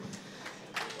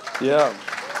Yeah.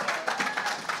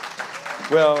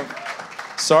 Well,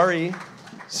 sorry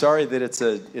that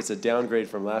it's a downgrade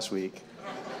from last week.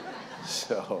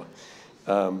 So,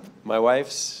 my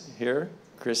wife's here,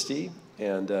 Christy,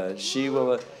 and she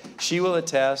will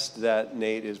attest that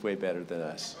Nate is way better than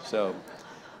us. So,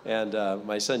 and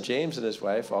my son James and his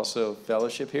wife also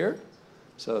fellowship here.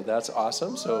 So that's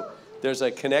awesome. So there's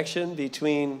a connection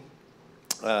between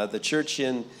the church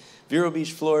in Vero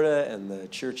Beach, Florida, and the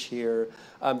church here.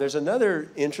 There's another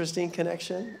interesting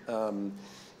connection.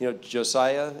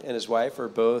 Josiah and his wife are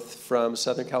both from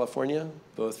Southern California,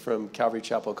 both from Calvary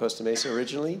Chapel, Costa Mesa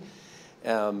originally.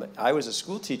 I was a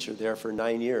school teacher there for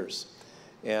 9 years.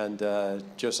 And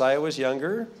Josiah was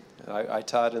younger. I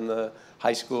taught in the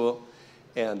high school.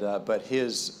 But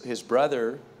his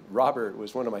brother, Robert,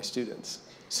 was one of my students.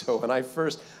 So when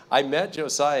I met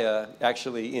Josiah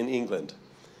actually in England.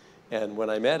 And when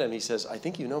I met him, he says, "I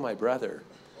think you know my brother."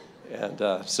 And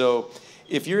so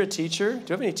if you're a teacher, do you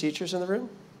have any teachers in the room?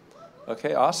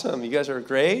 Okay, awesome. You guys are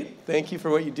great. Thank you for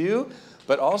what you do.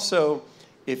 But also,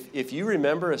 if you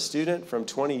remember a student from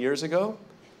 20 years ago,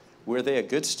 were they a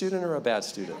good student or a bad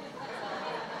student?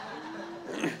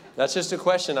 That's just a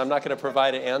question. I'm not going to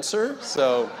provide an answer.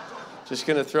 So just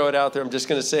going to throw it out there. I'm just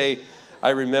going to say I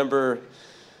remember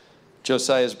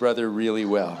Josiah's brother really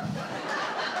well.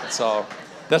 That's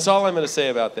all I'm going to say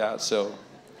about that. So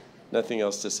nothing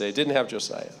else to say. Didn't have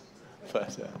Josiah.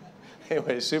 But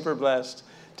anyway, super blessed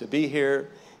to be here.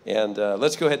 And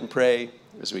let's go ahead and pray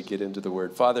as we get into the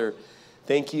Word. Father,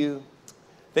 thank you.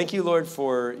 Thank you, Lord,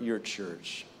 for your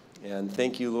church. And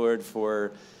thank you, Lord,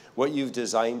 for what you've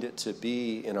designed it to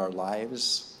be in our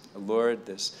lives. Lord,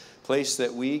 this place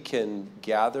that we can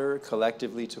gather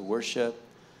collectively to worship.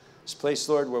 This place,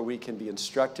 Lord, where we can be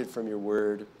instructed from your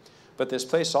word. But this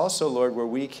place also, Lord, where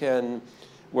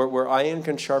where iron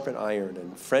can sharpen iron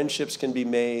and friendships can be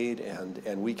made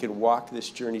and we can walk this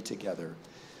journey together.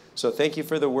 So thank you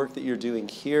for the work that you're doing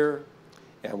here.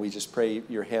 And we just pray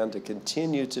your hand to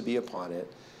continue to be upon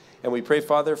it. And we pray,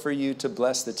 Father, for you to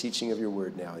bless the teaching of your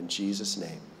word now in Jesus'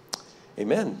 name.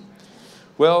 Amen.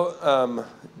 Well,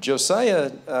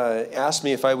 Josiah asked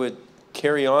me if I would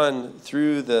carry on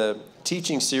through the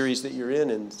teaching series that you're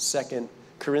in 2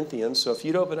 Corinthians. So if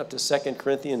you'd open up to 2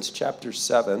 Corinthians chapter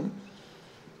 7.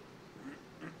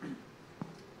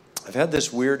 I've had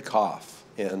this weird cough,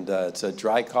 and it's a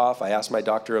dry cough. I asked my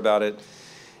doctor about it,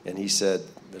 and he said,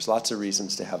 there's lots of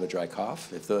reasons to have a dry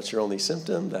cough. If that's your only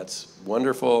symptom, that's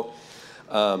wonderful.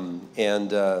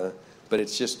 But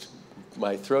it's just,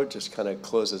 my throat just kind of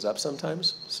closes up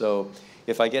sometimes. So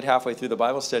if I get halfway through the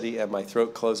Bible study and my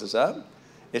throat closes up,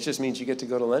 it just means you get to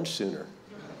go to lunch sooner.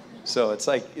 So it's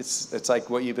like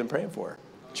what you've been praying for,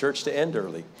 church to end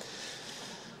early.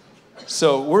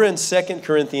 So we're in 2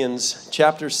 Corinthians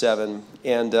chapter 7,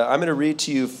 and I'm going to read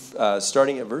to you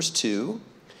starting at verse 2,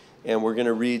 and we're going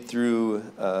to read through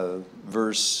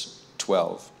verse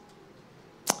 12.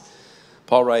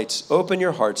 Paul writes, "Open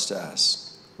your hearts to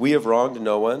us. We have wronged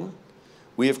no one.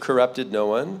 We have corrupted no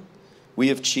one. We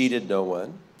have cheated no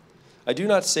one. I do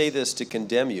not say this to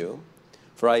condemn you,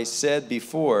 for I said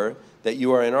before that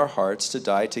you are in our hearts to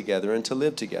die together and to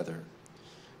live together.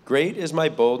 Great is my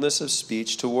boldness of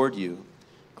speech toward you.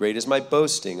 Great is my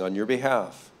boasting on your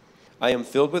behalf. I am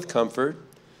filled with comfort.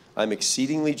 I am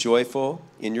exceedingly joyful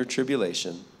in your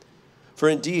tribulation. For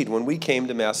indeed, when we came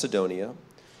to Macedonia,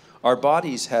 our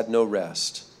bodies had no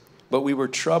rest, but we were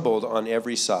troubled on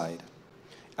every side.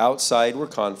 Outside were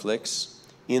conflicts,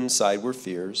 inside were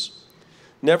fears.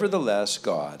 Nevertheless,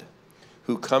 God,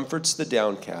 who comforts the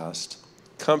downcast,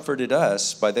 comforted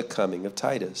us by the coming of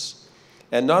Titus,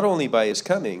 and not only by his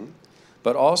coming,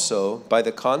 but also by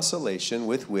the consolation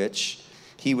with which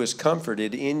he was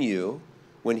comforted in you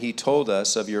when he told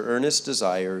us of your earnest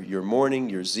desire, your mourning,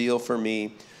 your zeal for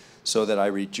me, so that I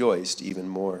rejoiced even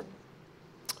more.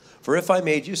 For if I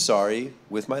made you sorry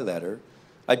with my letter,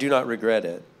 I do not regret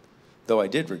it, though I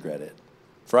did regret it.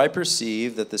 For I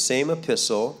perceive that the same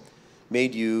epistle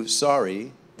made you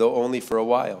sorry, though only for a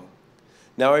while.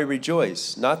 Now I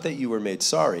rejoice, not that you were made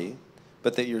sorry,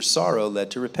 but that your sorrow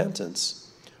led to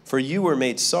repentance. For you were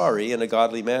made sorry in a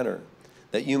godly manner,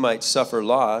 that you might suffer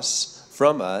loss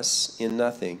from us in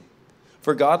nothing.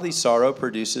 For godly sorrow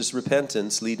produces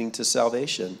repentance leading to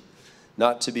salvation,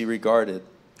 not to be regretted.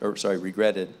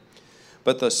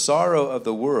 But the sorrow of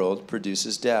the world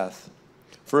produces death.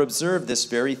 For observe this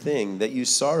very thing, that you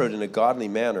sorrowed in a godly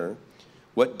manner,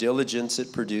 what diligence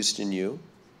it produced in you,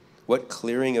 what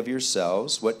clearing of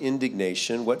yourselves, what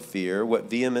indignation, what fear, what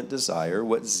vehement desire,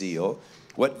 what zeal,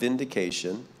 what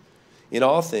vindication. In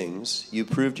all things you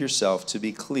proved yourself to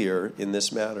be clear in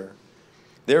this matter.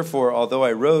 Therefore, although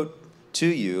I wrote to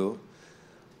you,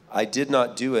 I did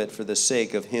not do it for the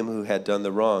sake of him who had done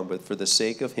the wrong, but for the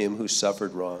sake of him who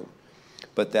suffered wrong,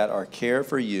 but that our care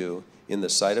for you in the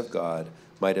sight of God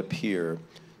might appear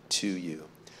to you.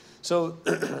 So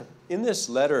in this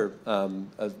letter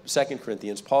of 2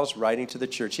 Corinthians, Paul's writing to the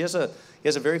church. He has a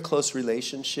very close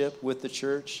relationship with the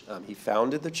church. He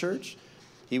founded the church.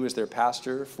 He was their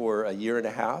pastor for a year and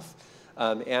a half,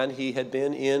 and he had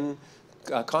been in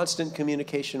constant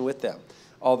communication with them.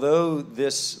 Although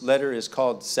this letter is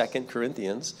called 2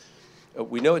 Corinthians,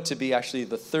 we know it to be actually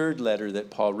the third letter that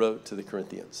Paul wrote to the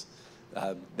Corinthians.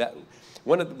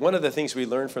 One of the things we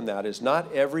learn from that is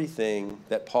not everything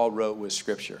that Paul wrote was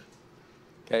Scripture.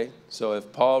 Okay? So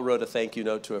if Paul wrote a thank you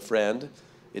note to a friend,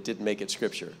 it didn't make it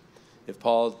Scripture. If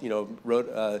Paul,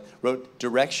 wrote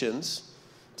directions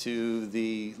to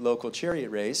the local chariot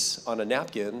race on a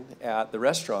napkin at the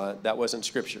restaurant, that wasn't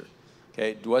Scripture.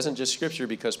 Okay? It wasn't just Scripture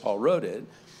because Paul wrote it,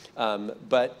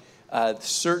 but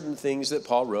certain things that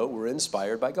Paul wrote were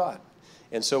inspired by God.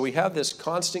 And so we have this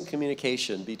constant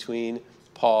communication between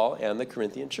Paul and the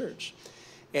Corinthian church.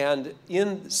 And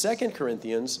in 2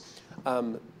 Corinthians,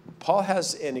 Paul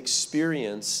has an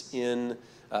experience in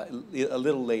a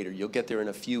little later. You'll get there in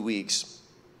a few weeks.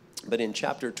 But in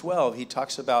chapter 12, he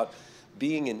talks about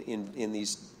being in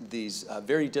these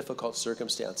very difficult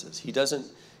circumstances. He doesn't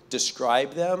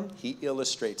describe them, he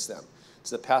illustrates them. It's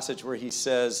the passage where he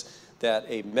says that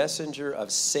a messenger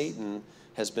of Satan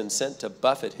has been sent to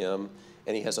buffet him,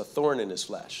 and he has a thorn in his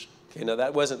flesh. Okay, now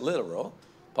that wasn't literal.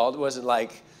 Paul wasn't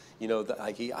like,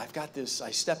 I've got this,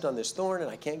 I stepped on this thorn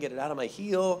and I can't get it out of my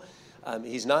heel.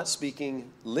 He's not speaking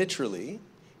literally.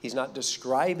 He's not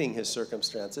describing his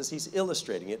circumstances. He's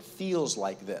illustrating. It feels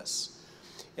like this.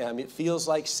 It feels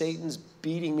like Satan's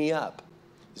beating me up.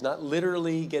 He's not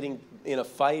literally getting in a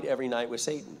fight every night with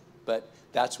Satan, but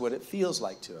that's what it feels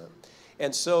like to him.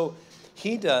 And so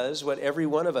he does what every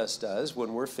one of us does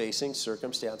when we're facing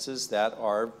circumstances that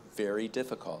are very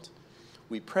difficult.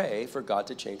 We pray for God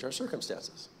to change our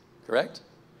circumstances, correct?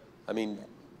 I mean,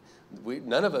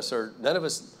 none of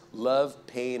us love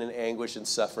pain and anguish and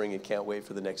suffering and can't wait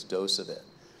for the next dose of it.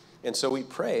 And so we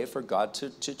pray for God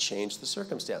to change the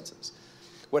circumstances.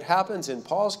 What happens in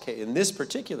Paul's case, in this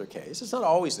particular case, it's not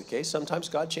always the case. Sometimes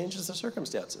God changes the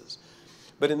circumstances.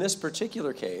 But in this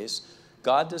particular case,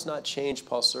 God does not change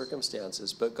Paul's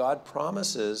circumstances, but God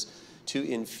promises to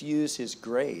infuse his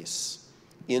grace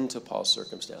into Paul's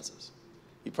circumstances.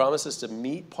 He promises to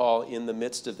meet Paul in the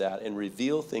midst of that and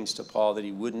reveal things to Paul that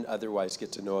he wouldn't otherwise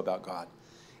get to know about God.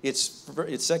 It's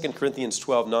 2 Corinthians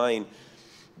 12:9.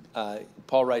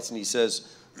 Paul writes and he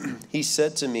says, he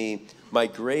said to me, my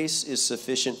grace is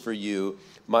sufficient for you.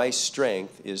 My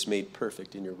strength is made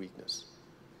perfect in your weakness.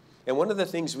 And one of the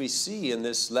things we see in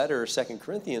this letter, 2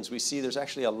 Corinthians, we see there's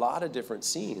actually a lot of different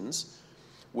scenes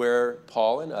where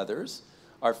Paul and others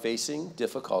are facing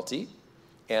difficulty,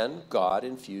 and God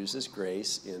infuses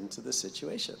grace into the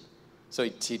situation. So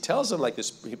he tells them like this.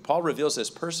 Paul reveals this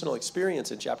personal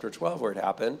experience in chapter 12 where it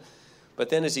happened, but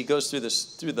then as he goes through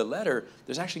the letter,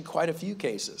 there's actually quite a few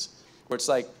cases where it's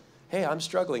like, hey, I'm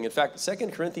struggling. In fact, 2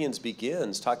 Corinthians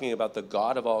begins talking about the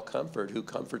God of all comfort who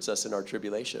comforts us in our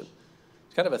tribulation.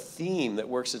 It's kind of a theme that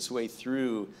works its way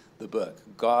through the book.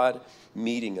 God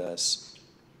meeting us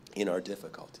in our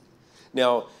difficulty.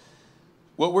 Now,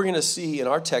 what we're going to see in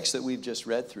our text that we've just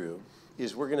read through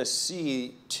is we're going to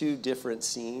see two different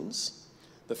scenes.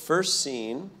 The first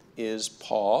scene is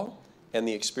Paul and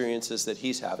the experiences that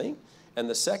he's having. And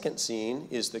the second scene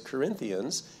is the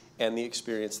Corinthians and the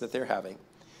experience that they're having.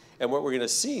 And what we're going to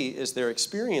see is their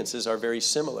experiences are very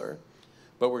similar,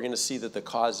 but we're going to see that the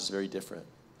cause is very different.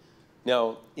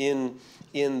 Now, in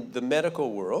the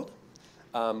medical world,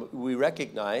 we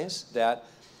recognize that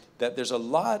there's a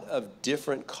lot of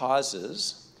different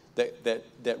causes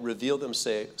that reveal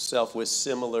themselves with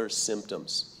similar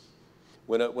symptoms.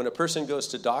 When a person goes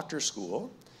to doctor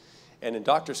school, and in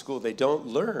doctor school they don't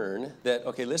learn that,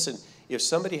 okay, listen, if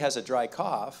somebody has a dry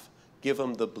cough, give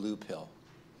them the blue pill,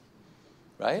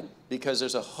 right? Because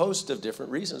there's a host of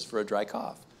different reasons for a dry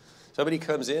cough. Somebody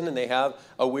comes in and they have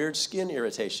a weird skin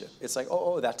irritation. It's like,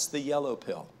 oh, that's the yellow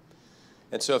pill.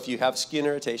 And so if you have skin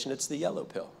irritation, it's the yellow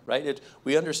pill, right?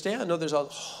 We understand, no, there's a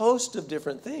host of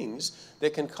different things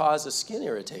that can cause a skin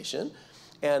irritation.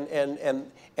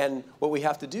 And what we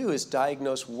have to do is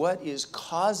diagnose what is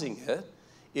causing it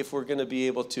if we're going to be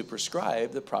able to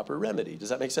prescribe the proper remedy. Does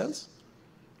that make sense?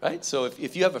 Right? So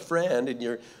if you have a friend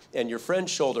and your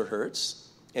friend's shoulder hurts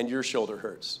and your shoulder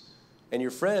hurts, and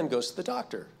your friend goes to the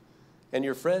doctor, and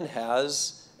your friend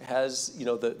has has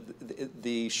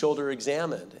the shoulder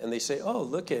examined, and they say, oh,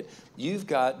 look you've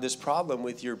got this problem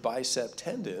with your bicep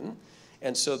tendon,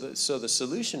 and so the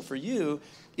solution for you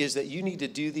is that you need to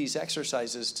do these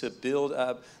exercises to build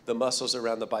up the muscles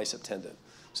around the bicep tendon.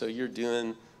 So you're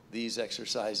doing these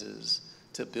exercises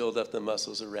to build up the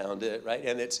muscles around it, right?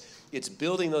 And it's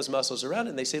building those muscles around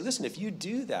it. And they say, listen, if you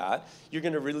do that, you're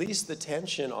going to release the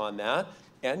tension on that,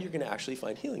 and you're going to actually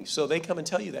find healing. So they come and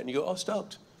tell you that, and you go, oh,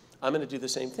 stoked. I'm going to do the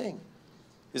same thing.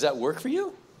 Does that work for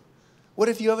you? What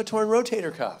if you have a torn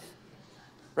rotator cuff?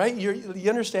 Right? You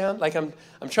understand? Like I'm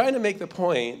trying to make the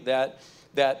point that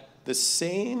the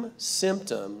same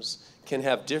symptoms can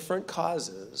have different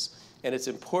causes, and it's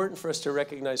important for us to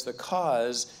recognize the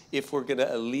cause if we're going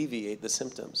to alleviate the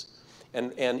symptoms.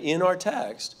 And in our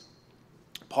text,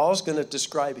 Paul's going to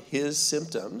describe his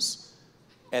symptoms,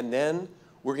 and then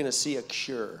we're going to see a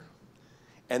cure.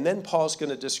 And then Paul's going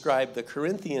to describe the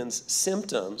Corinthians'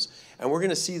 symptoms, and we're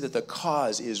going to see that the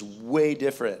cause is way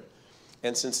different.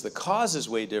 And since the cause is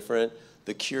way different,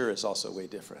 the cure is also way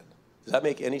different. Does that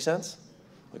make any sense?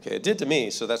 Okay, it did to me,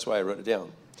 so that's why I wrote it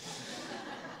down.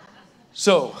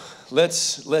 So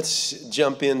let's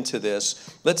jump into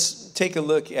this. Let's take a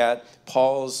look at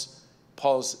Paul's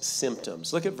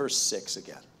symptoms. Look at verse 6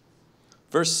 again.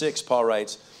 Verse 6, Paul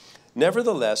writes,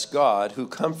 nevertheless, God, who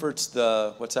comforts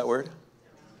the, what's that word?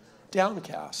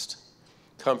 Downcast,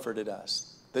 comforted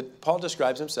us. Paul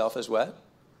describes himself as what?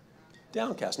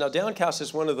 Downcast. Now, downcast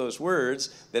is one of those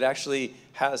words that actually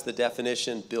has the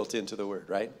definition built into the word,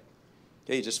 right?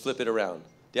 Okay, you just flip it around.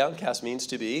 Downcast means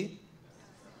to be,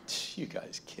 you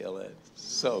guys kill it.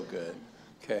 So good.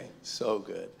 Okay, so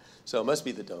good. So it must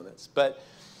be the donuts. But,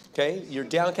 okay, you're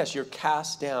downcast, you're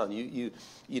cast down.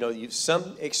 You've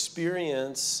some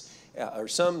experience or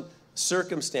some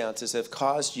circumstances have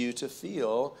caused you to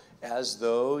feel as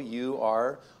though you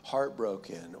are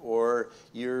heartbroken, or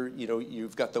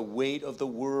you've got the weight of the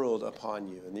world upon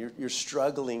you, and you're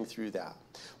struggling through that.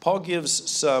 Paul gives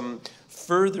some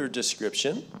further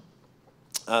description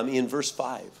in verse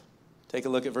 5. Take a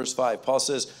look at verse 5. Paul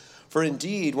says, for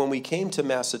indeed, when we came to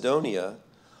Macedonia,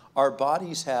 our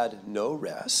bodies had no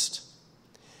rest,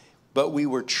 but we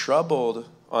were troubled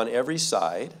on every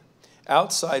side.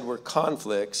 Outside were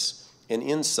conflicts, and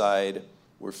inside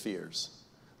were fears.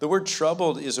 The word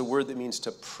troubled is a word that means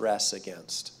to press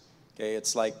against. Okay,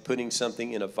 it's like putting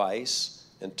something in a vise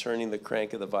and turning the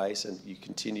crank of the vise, and you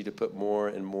continue to put more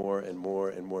and more and more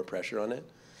and more pressure on it.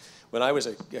 When I was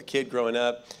a kid growing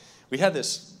up, we had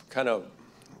this kind of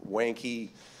wanky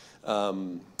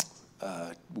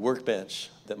workbench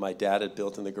that my dad had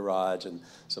built in the garage, and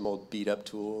some old beat-up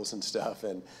tools and stuff.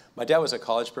 And my dad was a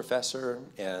college professor,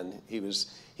 and he was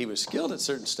skilled at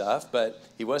certain stuff, but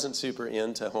he wasn't super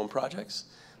into home projects.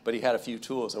 But he had a few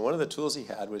tools, and one of the tools he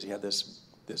had was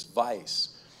this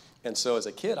vise. And so as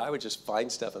a kid, I would just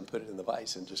find stuff and put it in the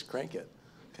vise and just crank it,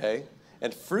 okay?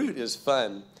 And fruit is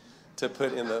fun to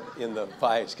put in the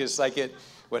vise, because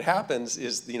what happens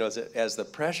is, as the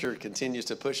pressure continues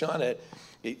to push on it,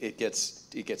 it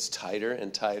gets tighter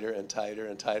and tighter and tighter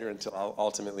and tighter until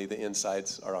ultimately the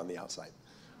insides are on the outside,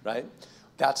 right?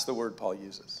 That's the word Paul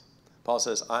uses. Paul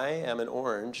says, I am an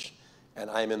orange, and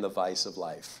I'm in the vise of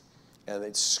life, and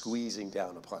it's squeezing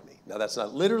down upon me. Now, that's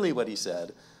not literally what he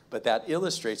said, but that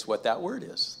illustrates what that word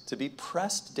is, to be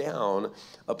pressed down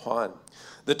upon.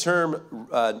 The term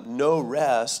no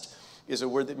rest is a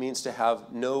word that means to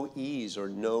have no ease or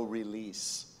no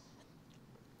release.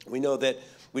 We know that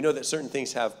certain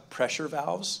things have pressure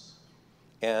valves,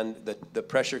 and the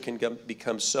pressure can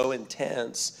become so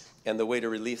intense, and the way to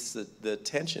release the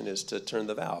tension is to turn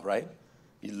the valve, right?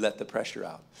 You let the pressure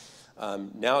out.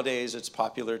 Nowadays, it's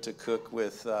popular to cook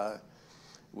with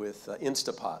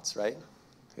Instapots, right?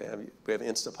 Okay, we have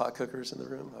Instapot cookers in the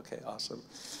room? Okay, awesome.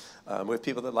 We have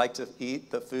people that like to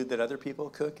eat the food that other people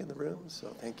cook in the room, so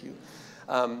thank you.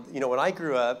 When I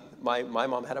grew up, my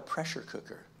mom had a pressure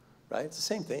cooker, right? It's the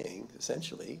same thing,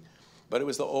 essentially, but it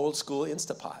was the old school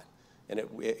Instapot, and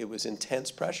it was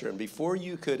intense pressure. And before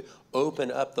you could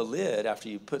open up the lid after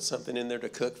you put something in there to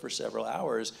cook for several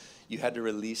hours, you had to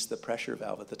release the pressure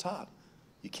valve at the top.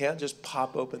 You can't just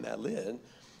pop open that lid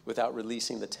without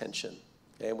releasing the tension.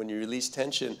 Okay? When you release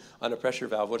tension on a pressure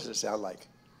valve, what does it sound like?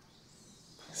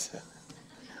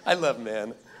 I love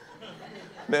men.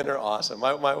 Men are awesome.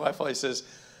 My wife always says,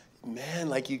 man,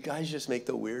 like you guys just make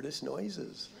the weirdest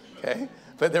noises, okay?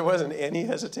 But there wasn't any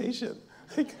hesitation.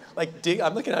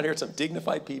 I'm looking out here at some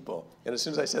dignified people, and as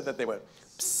soon as I said that, they went,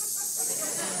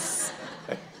 psst.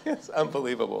 It's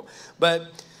unbelievable.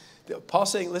 But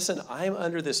Paul's saying, listen, I'm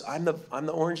under this. I'm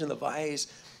the orange in the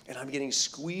vise, and I'm getting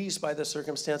squeezed by the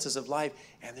circumstances of life,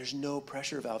 and there's no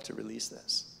pressure valve to release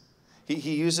this.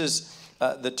 He uses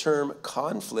the term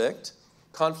conflict.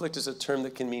 Conflict is a term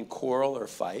that can mean quarrel or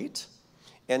fight,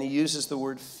 and he uses the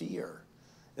word fear,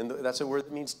 and that's a word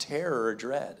that means terror or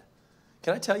dread.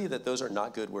 Can I tell you that those are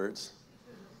not good words?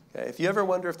 Okay, if you ever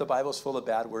wonder if the Bible's full of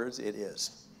bad words, it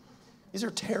is. These are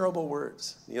terrible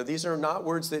words. These are not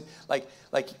words that,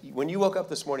 like when you woke up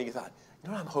this morning, you thought, you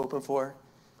know what I'm hoping for?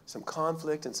 Some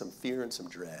conflict and some fear and some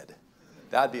dread.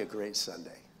 That'd be a great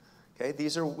Sunday. Okay,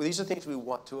 these are things we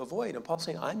want to avoid. And Paul's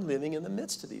saying, I'm living in the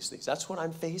midst of these things. That's what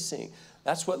I'm facing.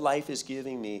 That's what life is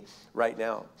giving me right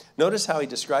now. Notice how he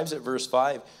describes it, verse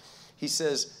 5. He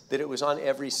says that it was on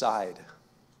every side.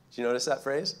 Do you notice that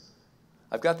phrase?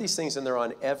 I've got these things and they're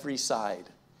on every side.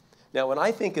 Now, when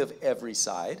I think of every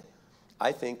side,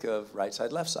 I think of right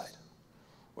side, left side,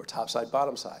 or top side,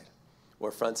 bottom side,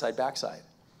 or front side, back side.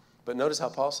 But notice how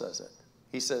Paul says it.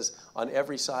 He says, on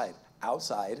every side,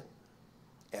 outside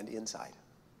and inside.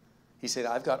 He said,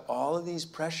 I've got all of these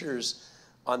pressures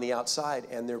on the outside,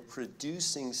 and they're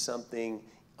producing something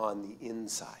on the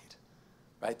inside,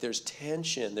 right? There's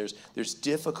tension, there's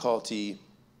difficulty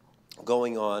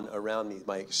going on around me.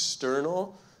 My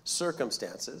external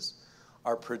circumstances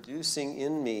are producing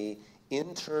in me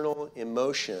internal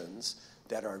emotions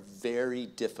that are very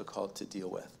difficult to deal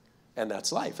with. And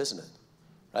that's life, isn't it?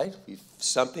 Right?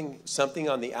 Something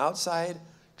on the outside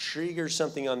triggers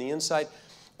something on the inside,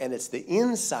 and it's the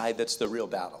inside that's the real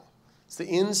battle. It's the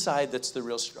inside that's the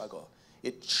real struggle.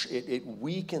 It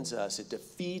weakens us. It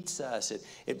defeats us.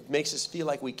 It makes us feel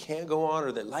like we can't go on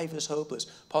or that life is hopeless.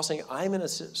 Paul's saying, I'm in a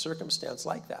circumstance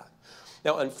like that.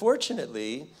 Now,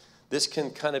 unfortunately, this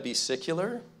can kind of be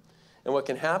secular. And what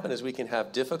can happen is we can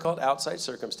have difficult outside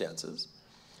circumstances.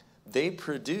 They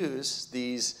produce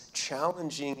these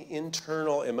challenging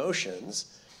internal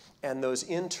emotions, and those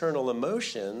internal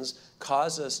emotions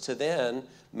cause us to then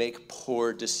make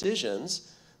poor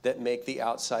decisions that make the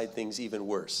outside things even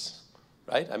worse,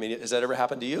 right? I mean, has that ever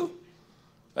happened to you?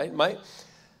 Right?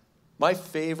 My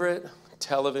favorite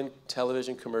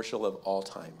television commercial of all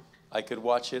time, I could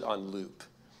watch it on loop.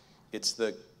 It's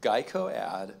the Geico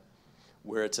ad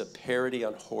where it's a parody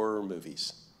on horror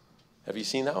movies. Have you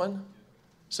seen that one?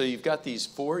 So you've got these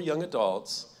 4 young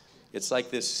adults. It's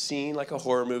like this scene, like a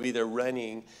horror movie. They're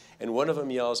running, and one of them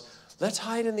yells, let's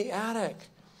hide in the attic.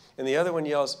 And the other one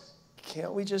yells,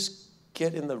 can't we just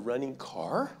get in the running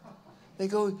car? They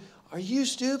go, are you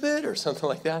stupid? Or something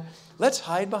like that. Let's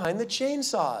hide behind the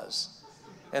chainsaws.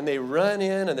 And they run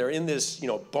in, and they're in this,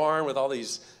 barn with all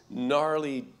these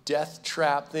gnarly death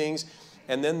trap things.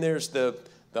 And then there's the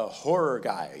horror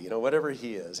guy, whatever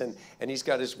he is. And he's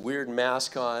got his weird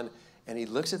mask on, and he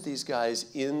looks at these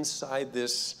guys inside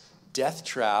this death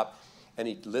trap, and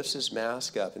he lifts his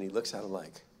mask up, and he looks at them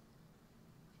like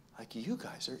you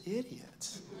guys are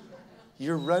idiots.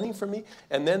 You're running from me?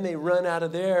 And then they run out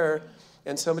of there,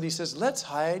 and somebody says, let's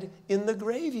hide in the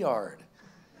graveyard.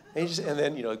 And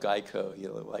then,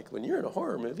 Geico, like when you're in a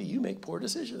horror movie, you make poor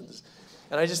decisions.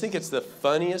 And I just think it's the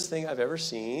funniest thing I've ever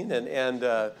seen,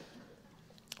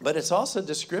 but it's also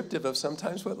descriptive of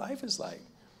sometimes what life is like.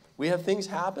 We have things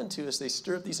happen to us, they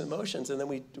stir up these emotions, and then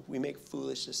we make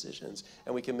foolish decisions,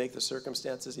 and we can make the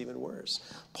circumstances even worse.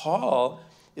 Paul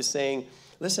is saying,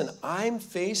 listen, I'm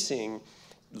facing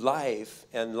life,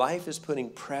 and life is putting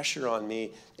pressure on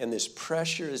me, and this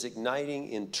pressure is igniting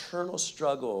internal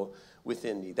struggle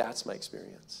within me. That's my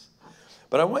experience.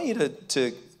 But I want you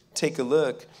to take a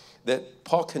look that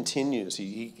Paul continues.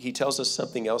 He tells us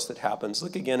something else that happens.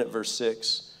 Look again at verse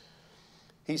 6.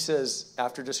 He says,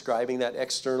 after describing that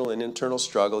external and internal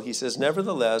struggle, he says,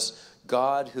 nevertheless,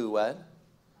 God who what?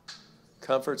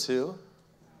 Comforts who?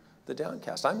 The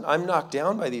downcast. I'm knocked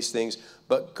down by these things,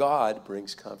 but God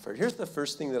brings comfort. Here's the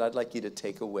first thing that I'd like you to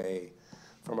take away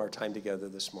from our time together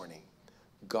this morning.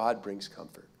 God brings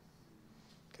comfort.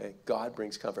 Okay? God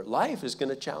brings comfort. Life is going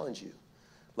to challenge you.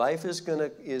 Life is going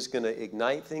to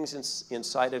ignite things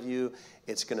inside of you.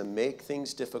 It's going to make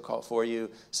things difficult for you.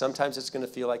 Sometimes it's going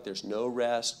to feel like there's no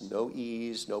rest, no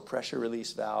ease, no pressure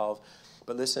release valve.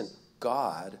 But listen,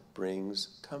 God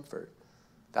brings comfort.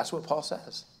 That's what Paul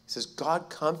says. He says, God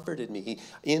comforted me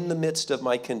in the midst of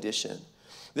my condition.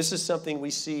 This is something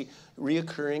we see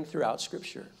reoccurring throughout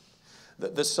Scripture.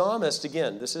 The psalmist,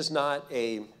 again, this is not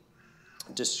a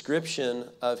description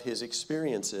of his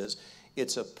experiences.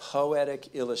 It's a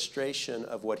poetic illustration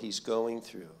of what he's going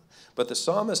through. But the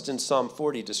psalmist in Psalm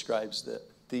 40 describes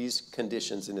these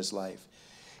conditions in his life.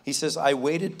 He says, I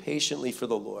waited patiently for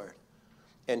the Lord,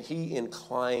 and he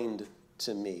inclined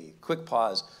to me. Quick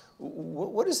pause.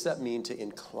 What does that mean to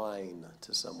incline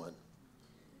to someone?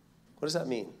 What does that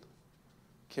mean?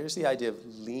 Here's the idea of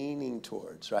leaning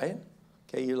towards, right?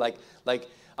 Okay, you're like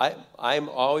I'm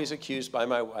always accused by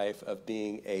my wife of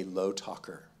being a low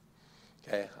talker.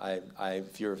 Okay,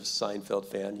 if you're a Seinfeld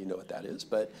fan, you know what that is.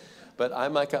 But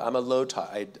I'm a low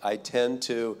talker. I tend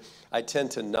to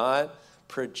not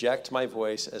project my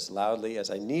voice as loudly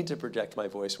as I need to project my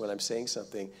voice when I'm saying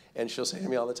something. And she'll say to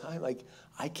me all the time, like,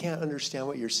 I can't understand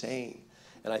what you're saying.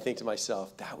 And I think to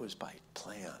myself, that was by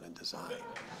plan and design.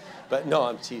 But no,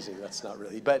 I'm teasing. That's not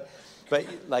really. But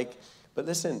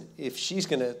listen, if she's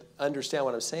going to understand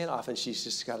what I'm saying, often she's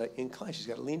just got to incline. She's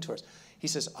got to lean towards. He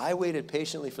says, I waited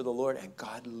patiently for the Lord, and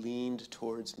God leaned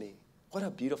towards me. What a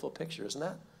beautiful picture, isn't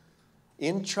that?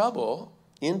 In trouble,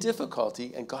 in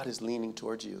difficulty, and God is leaning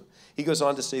towards you. He goes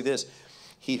on to say this.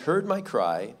 He heard my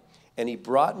cry, and he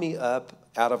brought me up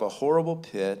out of a horrible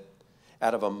pit,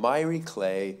 out of a miry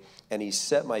clay, and he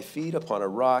set my feet upon a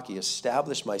rock. He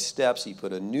established my steps. He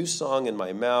put a new song in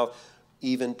my mouth,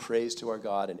 even praise to our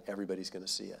God, and everybody's going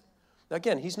to see it. Now,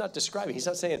 again, he's not describing. He's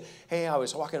not saying, hey, I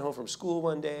was walking home from school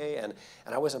one day, and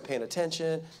I wasn't paying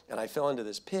attention, and I fell into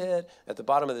this pit. At the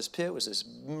bottom of this pit was this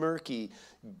murky,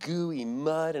 gooey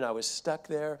mud, and I was stuck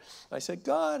there. I said,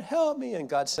 God, help me, and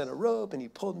God sent a rope, and he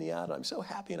pulled me out, and I'm so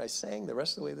happy, and I sang the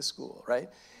rest of the way to school, right?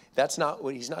 That's not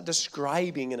what he's not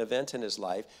describing an event in his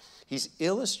life. He's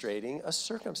illustrating a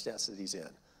circumstance that he's in,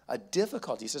 a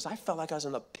difficulty. He says, I felt like I was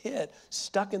in a pit,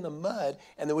 stuck in the mud,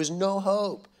 and there was no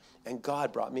hope. And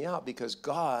God brought me out because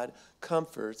God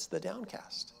comforts the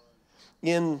downcast.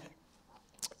 In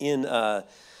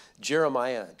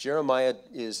Jeremiah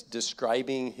is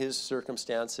describing his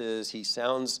circumstances. He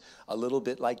sounds a little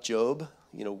bit like Job.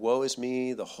 You know, woe is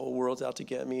me, the whole world's out to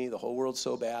get me, the whole world's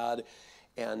so bad.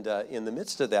 And in the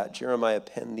midst of that, Jeremiah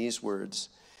penned these words.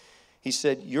 He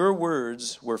said, your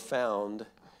words were found,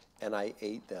 and I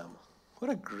ate them.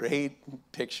 What a great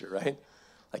picture, right?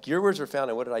 Like, your words were found,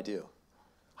 and what did I do?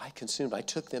 I consumed. I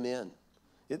took them in.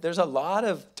 There's a lot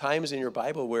of times in your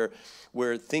Bible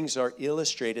where things are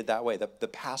illustrated that way. The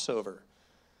Passover.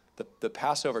 The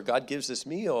Passover, God gives this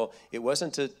meal. It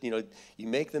wasn't to, you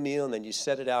make the meal, and then you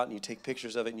set it out, and you take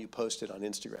pictures of it, and you post it on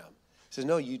Instagram. He says,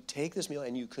 no, you take this meal,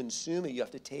 and you consume it. You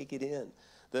have to take it in.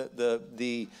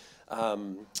 The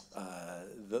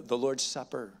Lord's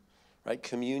Supper, right?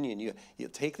 Communion. You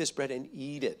take this bread and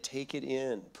eat it. Take it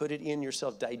in. Put it in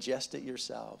yourself. Digest it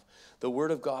yourself. The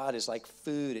Word of God is like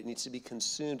food. It needs to be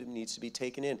consumed. It needs to be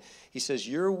taken in. He says,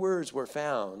 your words were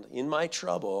found in my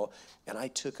trouble, and I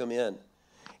took them in.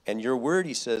 And your word,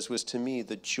 he says, was to me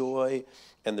the joy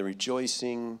and the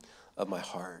rejoicing of my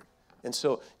heart. And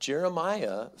so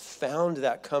Jeremiah found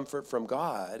that comfort from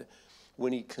God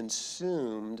when he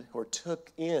consumed or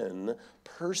took in,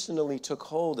 personally took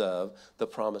hold of the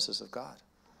promises of God.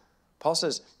 Paul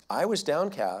says, I was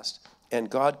downcast, and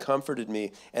God comforted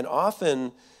me. And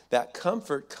often that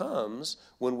comfort comes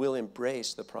when we'll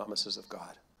embrace the promises of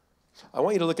God. I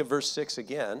want you to look at verse 6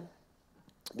 again,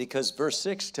 because verse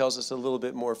 6 tells us a little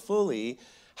bit more fully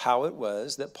how it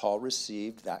was that Paul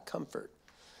received that comfort.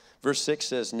 Verse 6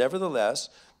 says, nevertheless,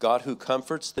 God who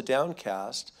comforts the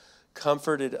downcast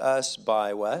comforted us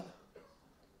by what?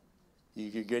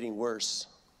 You're getting worse,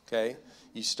 okay?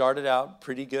 You started out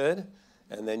pretty good,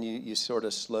 and then you sort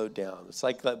of slowed down. It's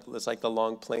like the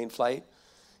long plane flight.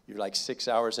 You're like 6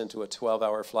 hours into a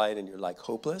 12-hour flight, and you're like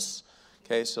hopeless.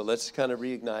 Okay, so let's kind of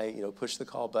reignite, push the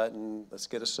call button. Let's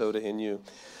get a soda in you.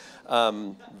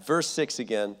 Verse 6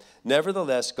 again.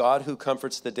 Nevertheless, God who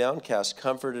comforts the downcast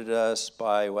comforted us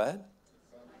by what?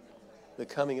 The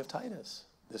coming of Titus.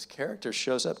 This character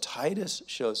shows up. Titus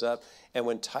shows up. And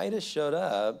when Titus showed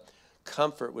up,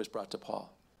 comfort was brought to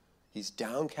Paul. He's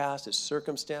downcast, his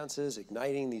circumstances,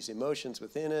 igniting these emotions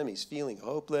within him. He's feeling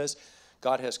hopeless.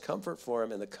 God has comfort for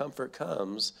him, and the comfort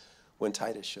comes when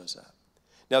Titus shows up.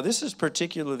 Now, this is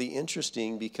particularly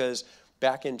interesting because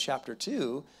back in chapter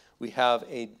 2, we have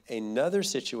another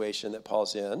situation that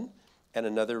Paul's in and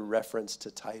another reference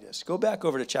to Titus. Go back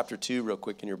over to chapter 2 real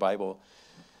quick in your Bible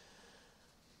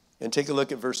and take a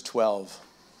look at verse 12.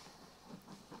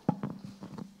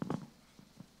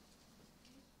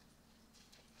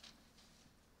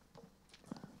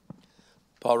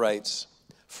 Paul writes,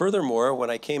 furthermore,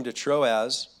 when I came to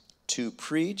Troas to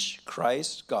preach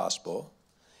Christ's gospel,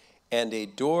 and a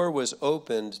door was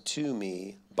opened to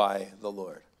me by the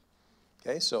Lord.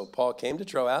 Okay, so Paul came to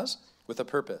Troas with a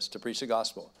purpose, to preach the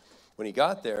gospel. When he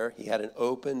got there, he had an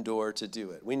open door to do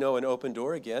it. We know an open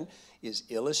door, again, is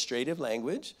illustrative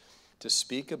language to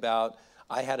speak about,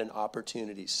 I had an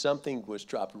opportunity. Something was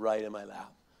dropped right in my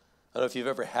lap. I don't know if you've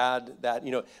ever had that.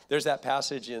 There's that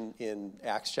passage in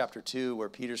Acts chapter 2 where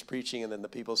Peter's preaching, and then the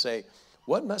people say,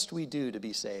 what must we do to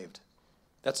be saved?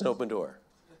 That's an open door,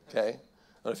 okay? I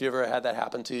don't know if you ever had that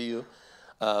happen to you.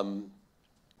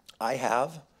 I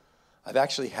have. I've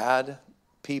actually had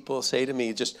people say to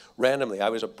me just randomly, I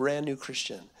was a brand new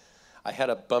Christian. I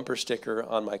had a bumper sticker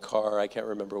on my car. I can't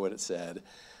remember what it said,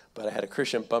 but I had a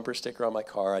Christian bumper sticker on my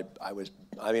car. I was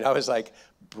like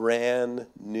brand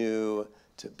new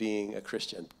to being a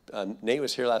Christian. Nate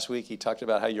was here last week. He talked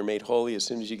about how you're made holy as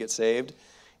soon as you get saved,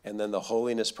 and then the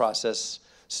holiness process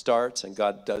starts, and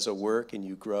God does a work, and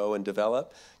you grow and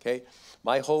develop. Okay,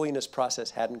 my holiness process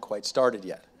hadn't quite started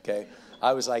yet. Okay,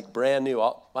 I was like brand new.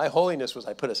 My holiness was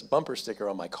I put a bumper sticker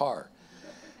on my car.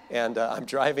 And I'm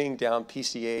driving down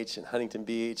PCH in Huntington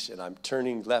Beach, and I'm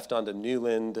turning left onto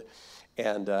Newland,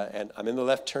 and I'm in the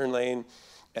left turn lane,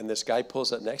 and this guy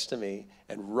pulls up next to me,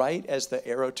 and right as the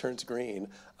arrow turns green,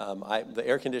 the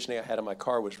air conditioning I had in my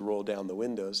car was rolled down the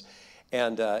windows,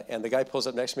 and the guy pulls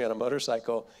up next to me on a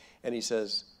motorcycle, and he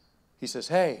says,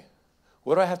 "Hey,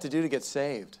 what do I have to do to get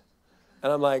saved?"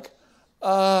 And I'm like,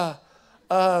 and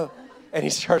he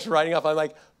starts writing off. I'm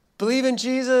like, "Believe in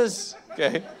Jesus,"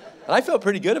 okay? And I felt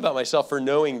pretty good about myself for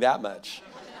knowing that much.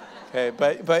 Okay,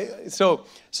 but so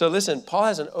listen, Paul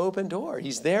has an open door.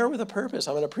 He's there with a purpose.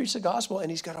 I'm going to preach the gospel, and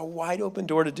he's got a wide open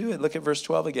door to do it. Look at verse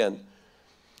 12 again.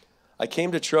 I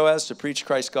came to Troas to preach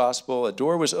Christ's gospel. A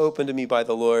door was opened to me by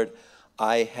the Lord.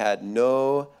 I had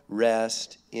no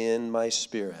rest in my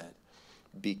spirit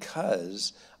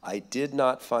because I did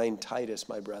not find Titus,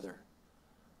 my brother.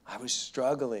 I was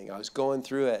struggling. I was going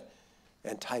through it,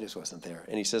 and Titus wasn't there.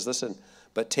 And he says, listen,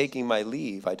 but taking my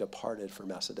leave, I departed for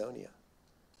Macedonia.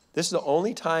 This is the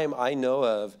only time I know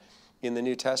of in the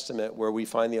New Testament where we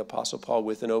find the Apostle Paul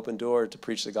with an open door to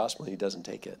preach the gospel, and he doesn't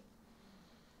take it.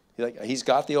 He's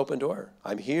got the open door.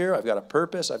 I'm here. I've got a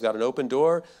purpose. I've got an open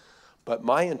door. But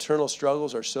my internal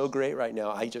struggles are so great right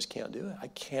now, I just can't do it. I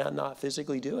cannot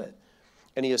physically do it.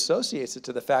 And he associates it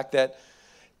to the fact that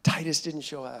Titus didn't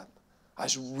show up. I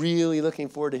was really looking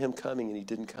forward to him coming, and he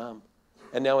didn't come.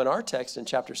 And now in our text in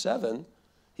chapter 7,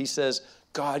 he says,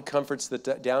 God comforts the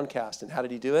downcast. And how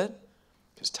did he do it?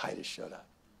 Because Titus showed up.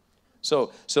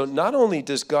 So not only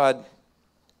does God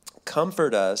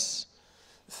comfort us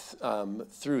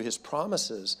through his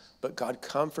promises, but God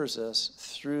comforts us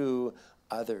through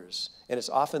others. And it's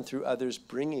often through others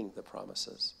bringing the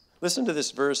promises. Listen to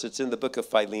this verse. It's in the book of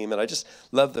Philemon. I just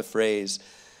love the phrase.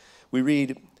 We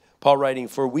read Paul writing,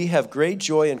 "For we have great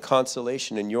joy and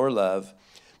consolation in your love,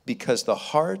 because the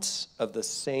hearts of the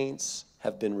saints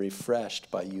have been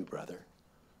refreshed by you, brother."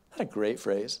 Isn't that a great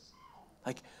phrase?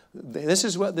 This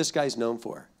is what this guy's known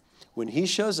for. When he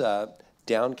shows up,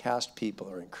 downcast people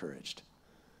are encouraged.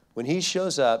 When he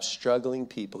shows up, struggling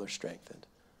people are strengthened.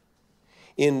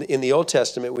 In the Old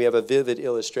Testament, we have a vivid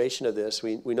illustration of this.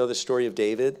 We know the story of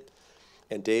David,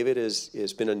 and David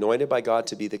has been anointed by God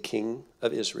to be the king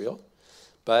of Israel.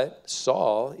 But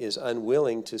Saul is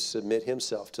unwilling to submit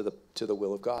himself to the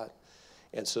will of God.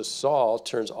 And so Saul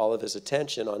turns all of his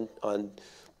attention on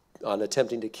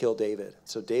attempting to kill David.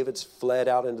 So David's fled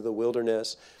out into the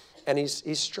wilderness, and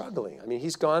he's struggling. I mean,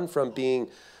 he's gone from being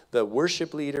the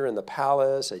worship leader in the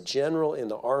palace, a general in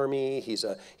the army.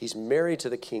 He's married to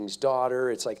the king's daughter.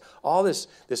 It's like all this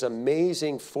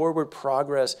amazing forward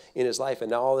progress in his life,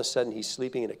 and now all of a sudden he's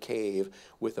sleeping in a cave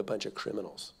with a bunch of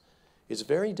criminals. It's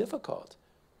very difficult.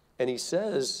 And he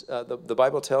says, the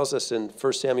Bible tells us in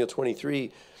 1 Samuel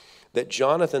 23, that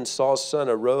Jonathan, Saul's son,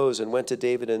 arose and went to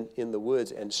David in the woods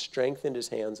and strengthened his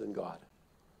hands in God.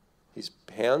 His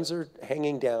hands are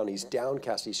hanging down. He's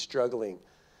downcast. He's struggling.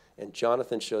 And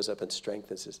Jonathan shows up and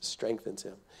strengthens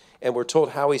him. And we're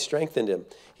told how he strengthened him.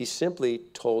 He simply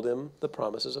told him the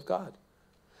promises of God.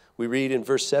 We read in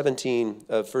verse 17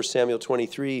 of 1 Samuel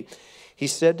 23, he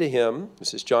said to him,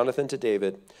 this is Jonathan to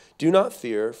David, "Do not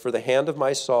fear, for the hand of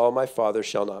my Saul, my father,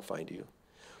 shall not find you.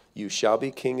 You shall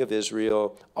be king of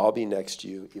Israel. I'll be next to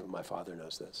you. Even my father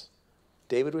knows this."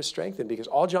 David was strengthened because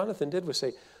all Jonathan did was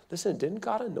say, listen, didn't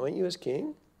God anoint you as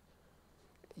king?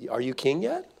 Are you king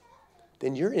yet?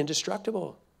 Then you're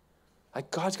indestructible.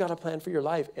 God's got a plan for your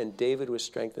life. And David was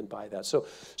strengthened by that. So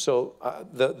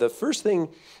the first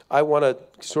thing I want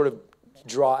to sort of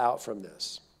draw out from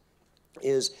this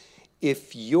is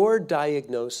if your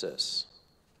diagnosis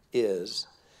is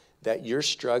that you're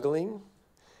struggling,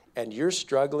 and you're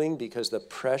struggling because the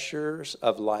pressures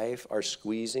of life are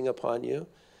squeezing upon you,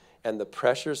 and the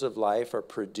pressures of life are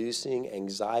producing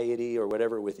anxiety or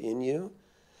whatever within you,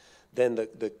 then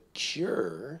the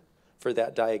cure for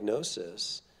that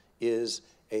diagnosis is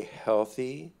a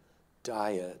healthy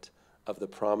diet of the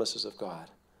promises of God.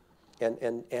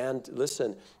 And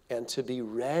listen, and to be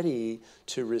ready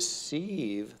to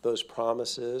receive those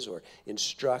promises or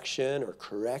instruction or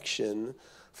correction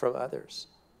from others.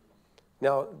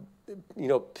 Now,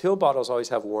 pill bottles always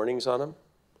have warnings on them,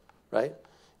 right?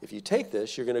 If you take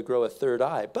this, you're going to grow a third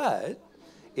eye, but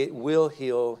it will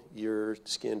heal your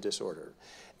skin disorder.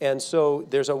 And so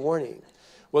there's a warning.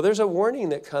 Well, there's a warning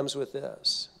that comes with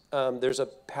this. There's a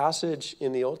passage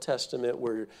in the Old Testament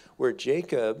where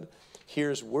Jacob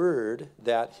hears word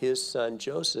that his son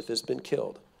Joseph has been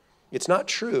killed. It's not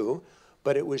true,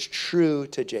 but it was true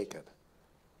to Jacob,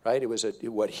 right? It was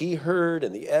what he heard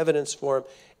and the evidence for him,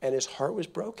 and his heart was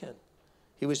broken.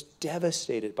 He was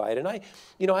devastated by it. And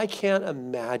I can't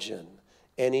imagine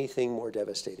anything more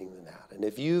devastating than that. And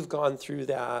if you've gone through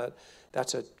that,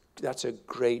 that's a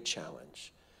great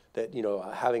challenge. That,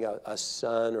 having a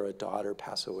son or a daughter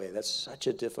pass away, that's such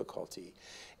a difficulty.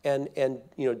 And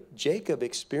Jacob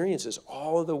experiences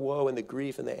all of the woe and the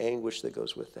grief and the anguish that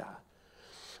goes with that.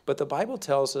 But the Bible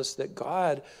tells us that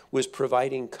God was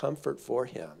providing comfort for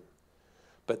him,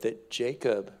 but that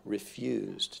Jacob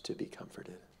refused to be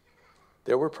comforted.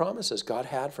 There were promises God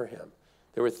had for him.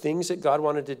 There were things that God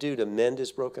wanted to do to mend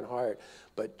his broken heart,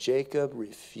 but Jacob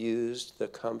refused the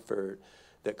comfort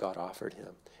that God offered him.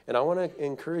 And I want to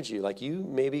encourage you, like you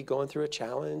may be going through a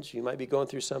challenge, you might be going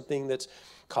through something that's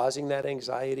causing that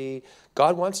anxiety.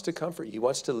 God wants to comfort you. He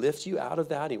wants to lift you out of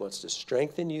that. He wants to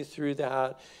strengthen you through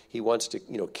that. He wants to,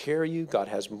 carry you. God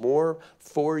has more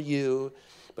for you.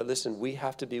 But listen, we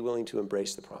have to be willing to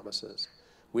embrace the promises.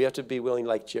 We have to be willing,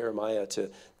 like Jeremiah,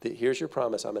 here's your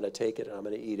promise. I'm going to take it and I'm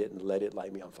going to eat it and let it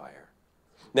light me on fire.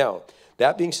 Now,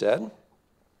 that being said,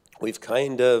 we've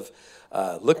kind of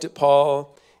looked at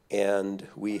Paul and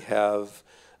we have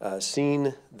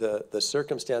seen the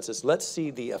circumstances. Let's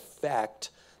see the effect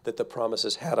that the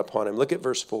promises had upon him. Look at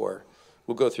verse 4.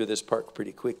 We'll go through this part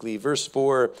pretty quickly. Verse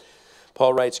 4,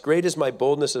 Paul writes, "Great is my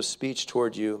boldness of speech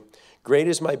toward you. Great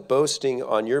is my boasting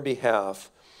on your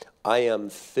behalf. I am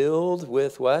filled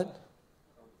with" what?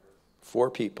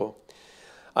 4 people.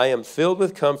 "I am filled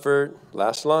with comfort."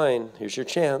 Last line. Here's your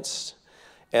chance.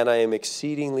 "And I am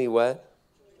exceedingly" what?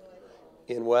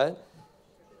 In what?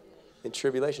 In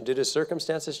tribulation. Did his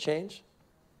circumstances change?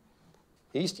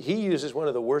 He uses one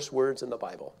of the worst words in the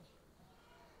Bible.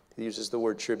 He uses the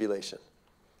word tribulation.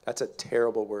 That's a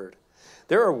terrible word.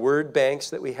 There are word banks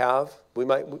that we have. We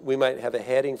might have a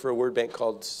heading for a word bank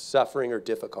called suffering or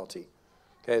difficulty.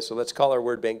 Okay, so let's call our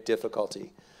word bank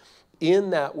difficulty. In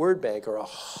that word bank are a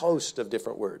host of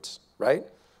different words, right?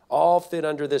 All fit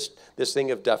under this thing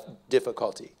of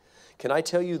difficulty. Can I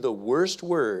tell you the worst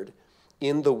word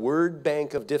in the word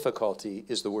bank of difficulty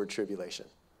is the word tribulation?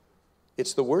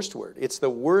 It's the worst word. It's the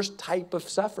worst type of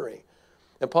suffering.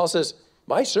 And Paul says,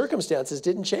 my circumstances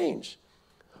didn't change,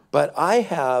 but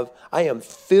I am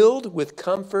filled with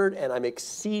comfort and I'm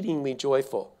exceedingly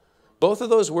joyful. Both of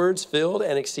those words, filled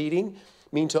and exceeding,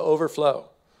 mean to overflow.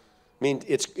 I mean,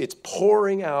 it's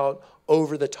pouring out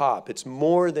over the top. It's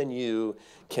more than you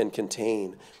can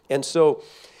contain. And so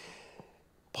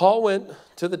Paul went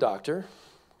to the doctor.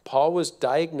 Paul was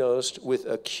diagnosed with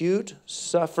acute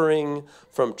suffering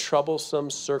from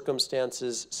troublesome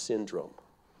circumstances syndrome.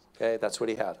 Okay, that's what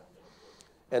he had.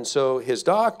 And so his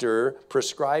doctor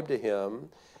prescribed to him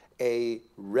a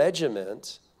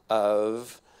regiment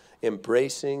of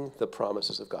embracing the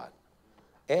promises of God.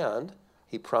 And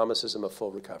he promises him a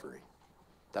full recovery.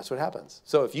 That's what happens.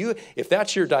 So if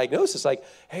that's your diagnosis, like,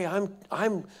 hey,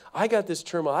 I got this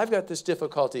turmoil, I've got this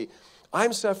difficulty,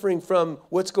 I'm suffering from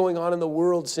what's going on in the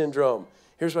world syndrome.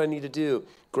 Here's what I need to do.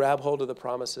 Grab hold of the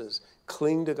promises,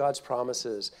 cling to God's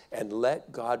promises, and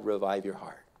let God revive your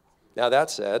heart. Now that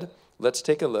said, let's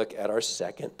take a look at our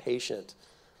second patient.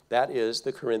 That is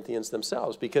the Corinthians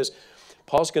themselves, because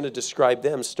Paul's going to describe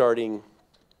them starting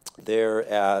there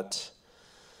at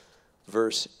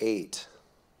verse 8.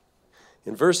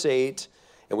 In verse 8,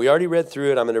 and we already read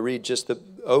through it, I'm going to read just the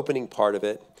opening part of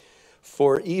it.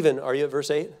 For even, are you at verse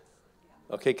 8?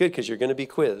 Okay, good, because you're going to be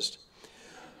quizzed.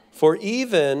 For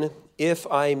even if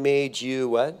I made you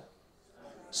what?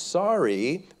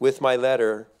 Sorry with my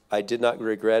letter, I did not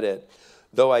regret it.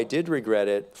 Though I did regret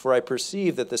it, for I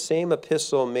perceive that the same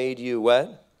epistle made you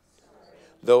what?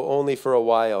 Though only for a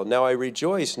while. Now I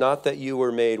rejoice, not that you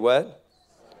were made what?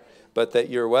 But that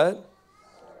you're what?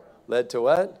 Led to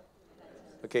what?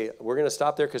 Okay, we're going to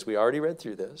stop there because we already read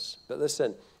through this. But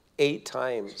listen, 8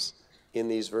 times in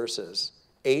these verses,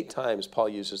 8 times Paul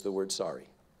uses the word sorry.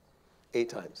 8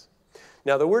 times.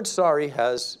 Now the word sorry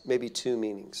has maybe 2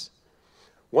 meanings.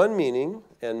 One meaning,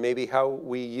 and maybe how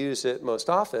we use it most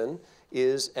often,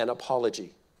 is an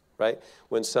apology, right?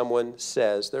 When someone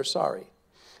says they're sorry.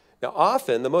 Now,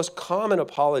 often, the most common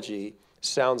apology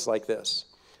sounds like this.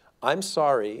 I'm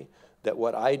sorry that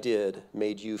what I did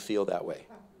made you feel that way.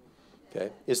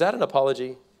 Okay? Is that an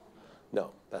apology?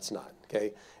 No, that's not.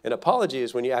 Okay? An apology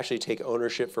is when you actually take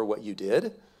ownership for what you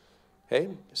did. Okay?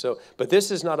 But this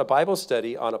is not a Bible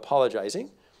study on apologizing,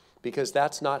 because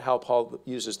that's not how Paul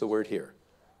uses the word here.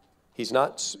 He's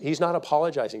not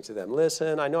apologizing to them.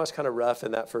 Listen, I know it's kind of rough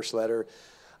in that first letter.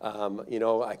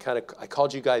 I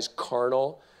called you guys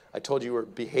carnal. I told you were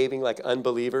behaving like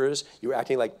unbelievers. You were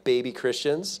acting like baby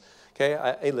Christians. Okay,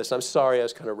 hey, listen, I'm sorry I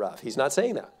was kind of rough. He's not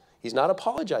saying that. He's not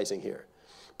apologizing here.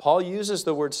 Paul uses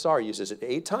the word sorry, uses it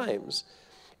 8 times,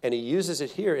 and he uses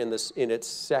it here in its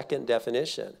second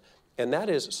definition. And that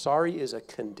is, sorry is a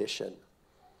condition.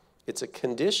 It's a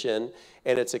condition,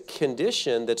 and it's a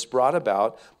condition that's brought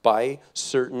about by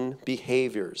certain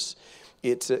behaviors.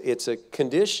 It's a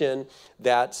condition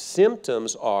that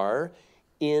symptoms are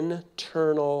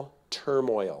internal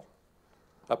turmoil.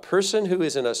 A person who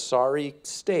is in a sorry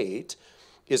state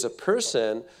is a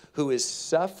person who is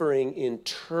suffering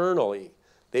internally.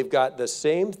 They've got the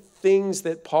same things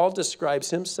that Paul describes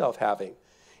himself having.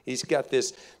 He's got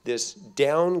this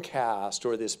downcast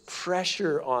or this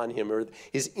pressure on him, or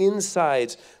his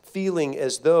insides feeling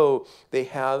as though they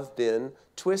have been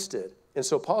twisted. And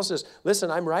so Paul says,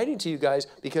 listen, I'm writing to you guys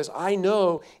because I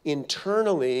know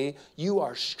internally you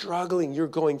are struggling. You're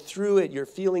going through it. You're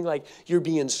feeling like you're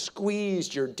being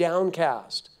squeezed. You're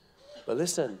downcast. But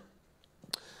listen,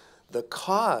 the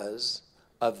cause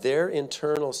of their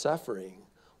internal suffering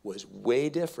was way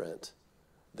different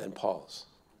than Paul's.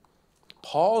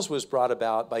 Paul's was brought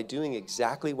about by doing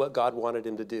exactly what God wanted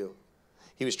him to do.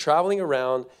 He was traveling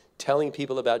around telling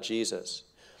people about Jesus.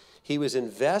 He was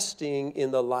investing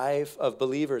in the life of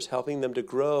believers, helping them to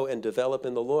grow and develop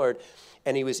in the Lord.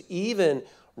 And he was even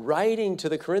writing to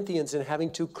the Corinthians and having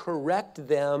to correct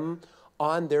them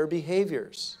on their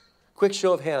behaviors. Quick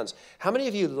show of hands. How many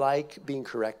of you like being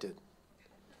corrected?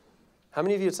 How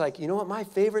many of you, it's like, you know what, my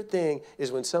favorite thing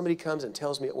is when somebody comes and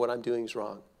tells me what I'm doing is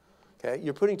wrong. Okay?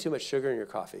 You're putting too much sugar in your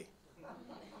coffee.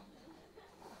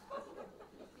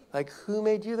 Like, who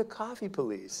made you the coffee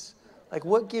police? Like,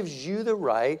 what gives you the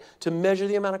right to measure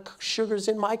the amount of sugars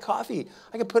in my coffee?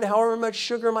 I can put however much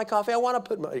sugar in my coffee I want to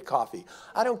put in my coffee.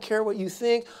 I don't care what you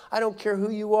think. I don't care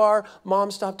who you are. Mom,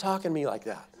 stop talking to me like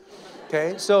that.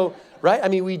 Okay? So, right? I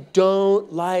mean, we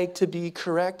don't like to be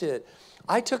corrected.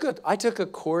 I took a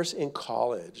course in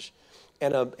college,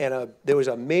 and there was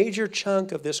a major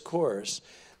chunk of this course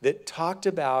that talked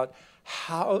about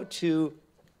how to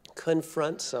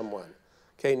confront someone.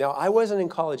 Okay, now I wasn't in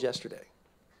college yesterday.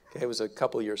 Okay, it was a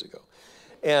couple of years ago.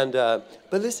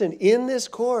 But listen, in this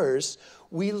course,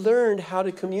 we learned how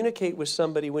to communicate with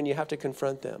somebody when you have to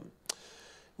confront them.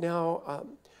 Now,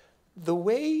 the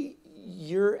way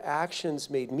your actions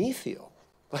made me feel,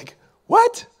 like,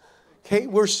 what? Okay,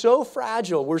 we're so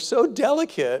fragile, we're so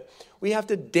delicate, we have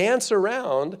to dance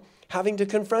around having to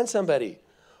confront somebody.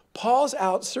 Paul's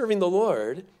out serving the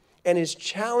Lord, and his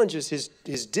challenges,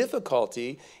 his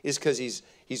difficulty is because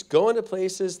he's going to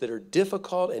places that are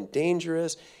difficult and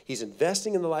dangerous. He's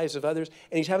investing in the lives of others,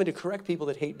 and he's having to correct people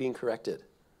that hate being corrected.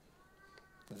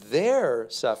 Their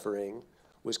suffering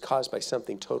was caused by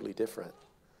something totally different.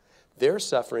 Their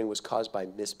suffering was caused by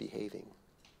misbehaving.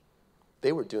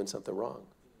 They were doing something wrong.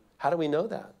 How do we know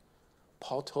that?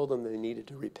 Paul told them they needed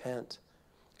to repent.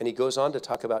 And he goes on to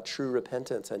talk about true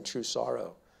repentance and true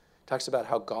sorrow. Talks about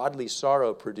how godly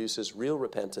sorrow produces real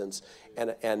repentance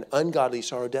and ungodly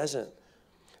sorrow doesn't.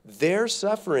 Their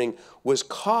suffering was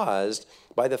caused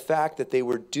by the fact that they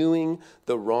were doing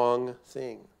the wrong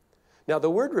thing. Now,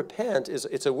 the word repent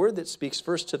it's a word that speaks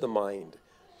first to the mind.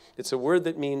 It's a word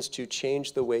that means to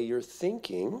change the way you're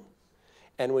thinking.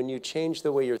 And when you change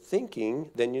the way you're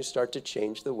thinking, then you start to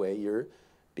change the way you're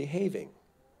behaving.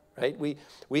 Right?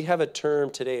 We have a term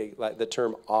today, like the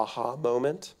term aha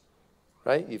moment.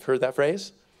 Right? You've heard that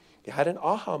phrase? You had an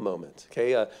aha moment.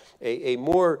 Okay? A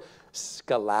more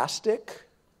scholastic,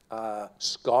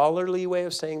 scholarly way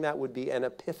of saying that would be an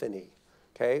epiphany.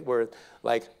 Okay? Where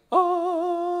like,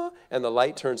 ah, and the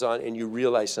light turns on and you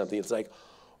realize something. It's like,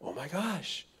 oh my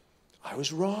gosh, I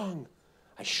was wrong.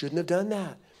 I shouldn't have done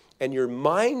that. And your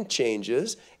mind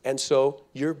changes, and so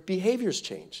your behaviors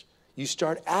change. You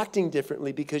start acting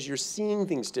differently because you're seeing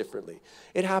things differently.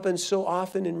 It happens so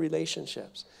often in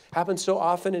relationships. It happens so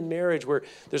often in marriage where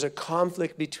there's a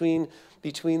conflict between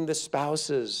the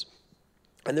spouses.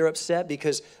 And they're upset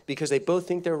because they both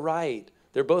think they're right.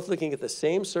 They're both looking at the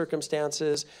same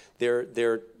circumstances. They're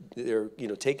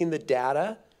taking the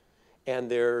data and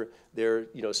they're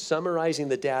summarizing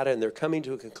the data, and they're coming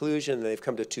to a conclusion, and they've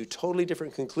come to two totally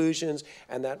different conclusions,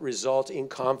 and that results in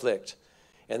conflict.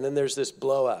 And then there's this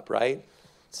blow up, right?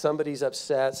 Somebody's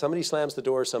upset, somebody slams the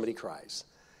door, somebody cries.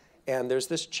 And there's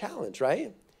this challenge,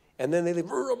 right? And then they leave,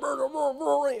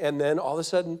 and then all of a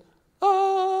sudden,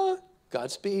 God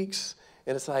speaks.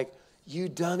 And it's like, you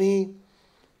dummy,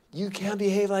 you can't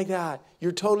behave like that.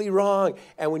 You're totally wrong.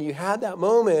 And when you had that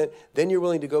moment, then you're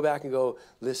willing to go back and go,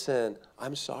 listen,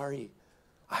 I'm sorry.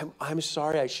 I'm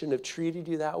sorry. I shouldn't have treated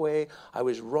you that way. I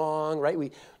was wrong,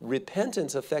 right?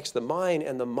 Repentance affects the mind,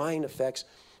 and the mind affects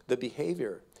the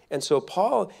behavior. And so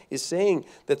Paul is saying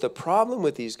that the problem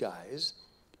with these guys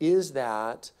is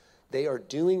that they are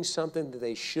doing something that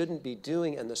they shouldn't be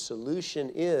doing, and the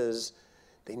solution is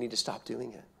they need to stop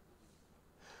doing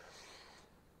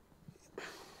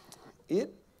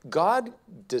it. God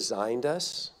designed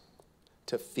us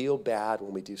to feel bad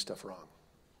when we do stuff wrong.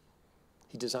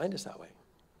 He designed us that way.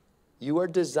 You are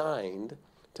designed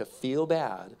to feel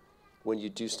bad when you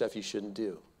do stuff you shouldn't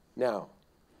do. Now,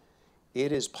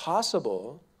 it is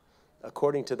possible,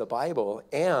 according to the Bible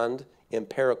and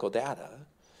empirical data,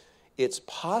 it's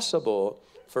possible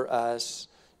for us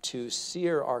to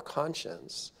sear our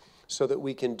conscience so that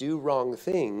we can do wrong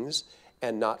things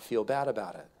and not feel bad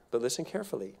about it. But listen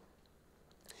carefully.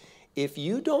 If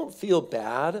you don't feel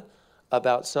bad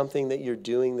about something that you're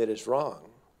doing that is wrong,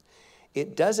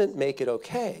 it doesn't make it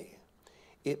okay.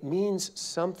 It means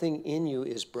something in you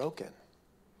is broken.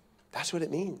 That's what it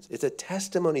means. It's a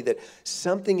testimony that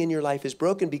something in your life is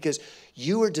broken because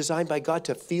you were designed by God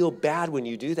to feel bad when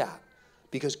you do that.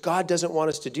 Because God doesn't want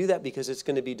us to do that because it's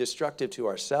going to be destructive to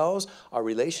ourselves, our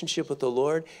relationship with the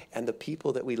Lord, and the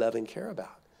people that we love and care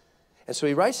about. And so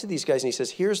he writes to these guys and he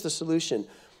says, here's the solution.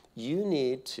 You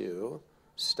need to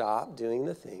stop doing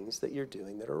the things that you're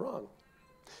doing that are wrong.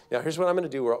 Now, here's what I'm going to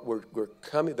do. We're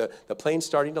coming. The plane's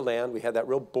starting to land. We had that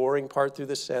real boring part through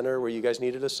the center where you guys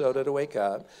needed a soda to wake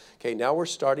up. Okay, now we're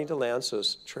starting to land, so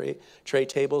tray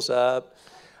tables up.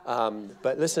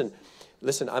 But listen,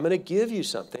 I'm going to give you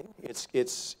something. It's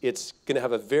going to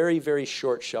have a very, very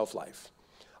short shelf life.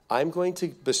 I'm going to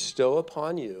bestow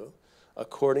upon you,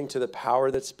 according to the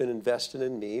power that's been invested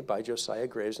in me by Josiah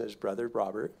Graves and his brother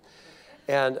Robert,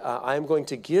 and I'm going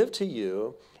to give to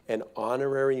you an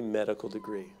honorary medical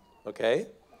degree, okay?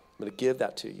 I'm going to give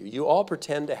that to you. You all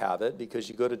pretend to have it because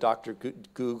you go to Dr.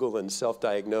 Google and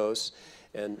self-diagnose,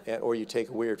 or you take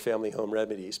weird family home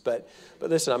remedies. But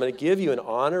listen, I'm going to give you an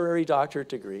honorary doctorate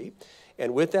degree,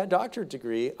 and with that doctorate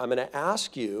degree, I'm going to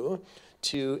ask you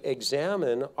to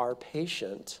examine our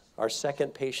patient, our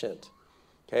second patient,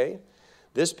 okay?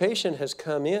 This patient has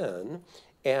come in,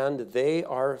 and they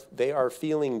are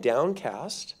feeling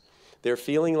downcast. They're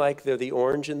feeling like they're the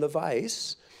orange in the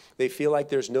vice. They feel like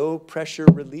there's no pressure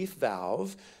relief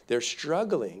valve. They're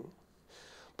struggling.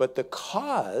 But the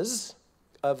cause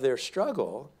of their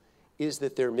struggle is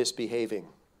that they're misbehaving.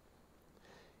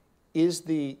 Is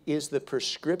the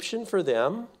prescription for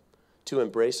them to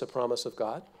embrace a promise of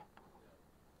God?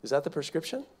 Is that the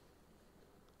prescription?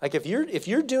 Like if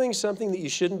you're doing something that you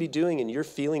shouldn't be doing and you're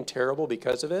feeling terrible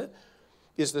because of it,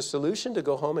 is the solution to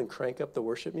go home and crank up the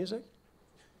worship music?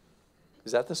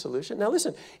 Is that the solution? Now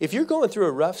listen, if you're going through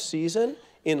a rough season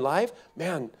in life,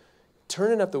 man,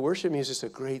 turning up the worship music is a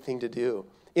great thing to do.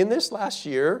 In this last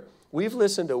year, we've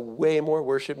listened to way more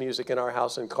worship music in our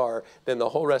house and car than the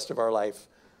whole rest of our life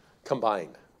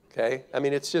combined, okay? I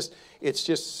mean, it's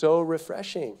just so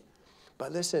refreshing.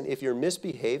 But listen, if you're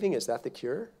misbehaving, is that the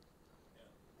cure?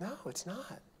 No, it's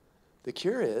not. The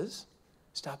cure is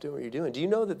stop doing what you're doing. Do you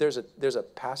know that there's a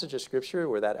passage of Scripture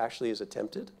where that actually is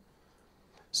attempted?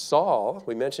 Saul,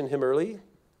 we mentioned him early,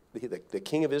 the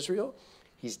king of Israel,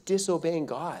 he's disobeying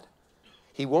God.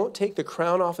 He won't take the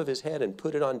crown off of his head and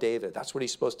put it on David. That's what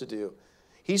he's supposed to do.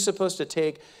 He's supposed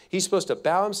to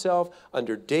bow himself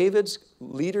under David's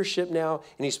leadership now,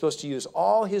 and he's supposed to use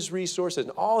all his resources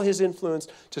and all his influence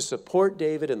to support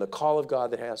David and the call of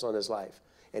God that he has on his life.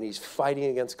 And he's fighting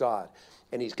against God.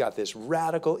 And he's got this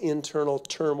radical internal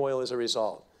turmoil as a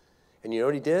result. And you know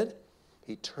what he did?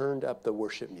 He turned up the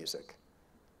worship music.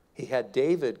 He had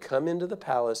David come into the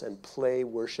palace and play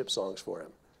worship songs for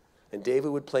him. And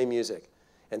David would play music.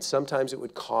 And sometimes it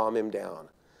would calm him down.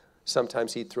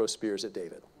 Sometimes he'd throw spears at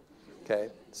David. Okay?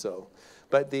 So,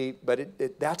 but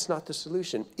that's not the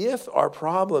solution. If our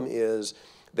problem is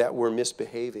that we're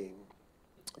misbehaving,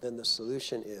 then the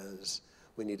solution is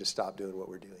we need to stop doing what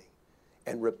we're doing.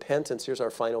 And repentance, here's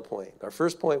our final point. Our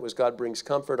first point was God brings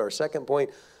comfort. Our second point,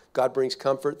 God brings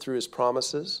comfort through his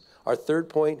promises. Our third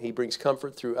point, he brings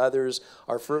comfort through others.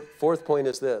 Our fourth point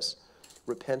is this: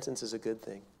 repentance is a good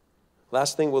thing.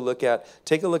 Last thing we'll look at,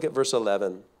 take a look at verse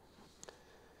 11.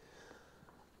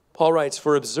 Paul writes,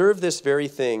 "For observe this very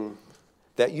thing,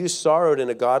 that you sorrowed in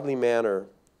a godly manner,"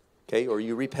 okay, or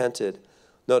you repented.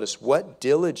 Notice what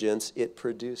diligence it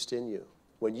produced in you.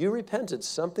 When you repented,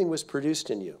 something was produced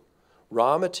in you.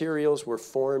 Raw materials were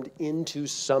formed into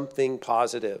something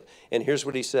positive. And here's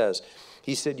what he says.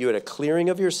 He said you had a clearing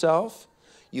of yourself,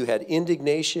 you had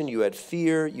indignation, you had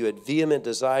fear, you had vehement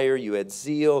desire, you had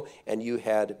zeal, and you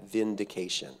had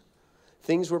vindication.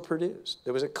 Things were produced.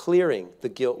 There was a clearing. The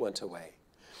guilt went away.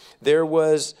 There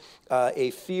was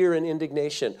a fear and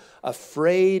indignation,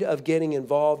 afraid of getting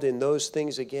involved in those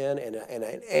things again, and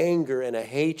an anger and a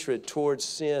hatred towards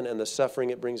sin and the suffering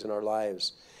it brings in our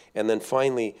lives. And then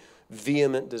finally,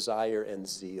 vehement desire and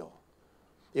zeal.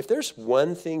 If there's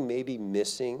one thing maybe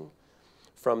missing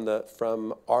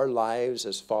from our lives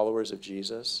as followers of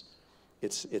Jesus,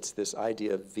 it's this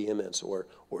idea of vehemence or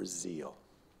zeal.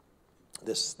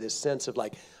 This sense of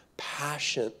like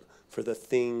passion for the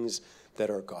things that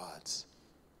are God's.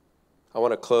 I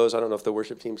want to close. I don't know if the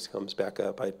worship team comes back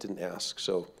up. I didn't ask.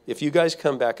 So if you guys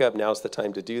come back up, now's the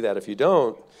time to do that. If you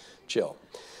don't, chill.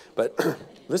 But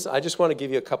listen, I just want to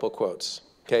give you a couple quotes.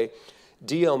 Okay,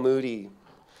 D.L. Moody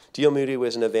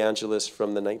was an evangelist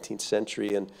from the 19th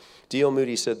century, and D.L.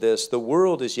 Moody said this: "The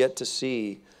world is yet to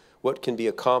see what can be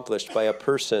accomplished by a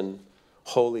person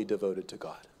wholly devoted to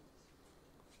God."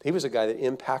 He was a guy that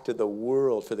impacted the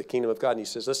world for the kingdom of God, and he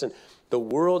says, listen, the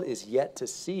world is yet to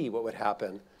see what would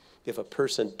happen if a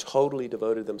person totally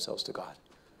devoted themselves to God.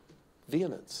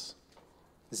 Vehemence,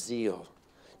 zeal.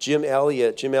 Jim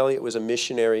Elliot was a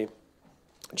missionary.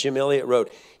 Jim Elliot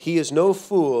wrote, "He is no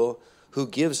fool who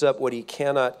gives up what he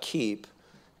cannot keep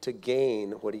to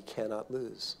gain what he cannot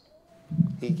lose."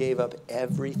 He gave up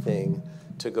everything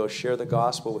to go share the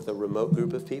gospel with a remote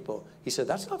group of people. He said,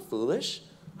 that's not foolish.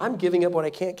 I'm giving up what I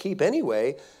can't keep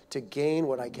anyway to gain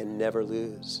what I can never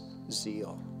lose.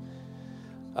 Zeal.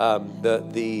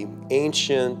 The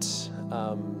ancient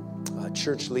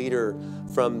church leader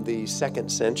from the 2nd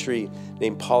century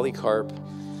named Polycarp,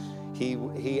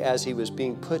 he as he was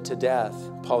being put to death,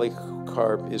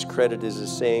 Polycarp is credited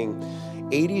as saying,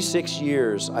 86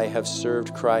 years I have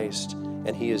served Christ,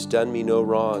 and he has done me no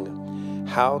wrong.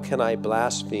 How can I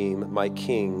blaspheme my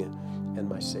King and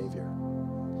my Savior?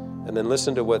 And then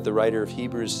listen to what the writer of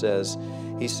Hebrews says.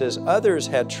 He says, others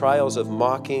had trials of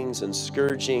mockings and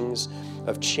scourgings,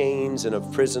 of chains and of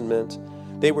imprisonment.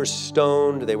 They were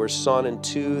stoned, they were sawn in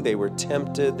two, they were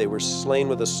tempted, they were slain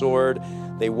with a sword.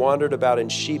 They wandered about in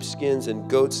sheepskins and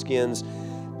goatskins,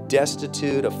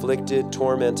 destitute, afflicted,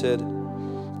 tormented,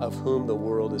 of whom the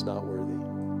world is not worthy.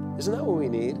 Isn't that what we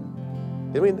need?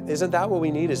 Isn't that what we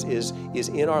need? Is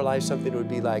in our life something that would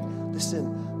be like,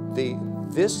 listen,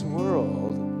 this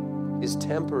world is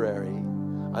temporary.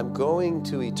 I'm going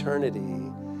to eternity,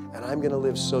 and I'm going to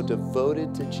live so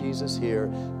devoted to Jesus here,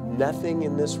 nothing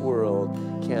in this world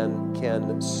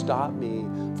can stop me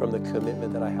from the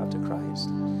commitment that I have to Christ.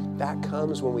 That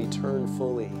comes when we turn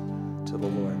fully to the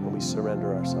Lord, when we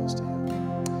surrender ourselves to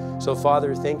Him. So,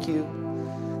 Father, thank you.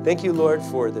 Thank you, Lord,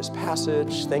 for this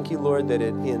passage. Thank you, Lord, that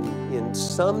it in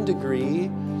some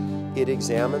degree it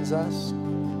examines us.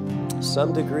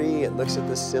 Some degree it looks at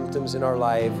the symptoms in our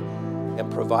life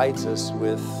and provides us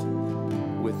with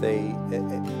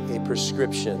a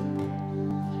prescription.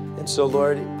 And so,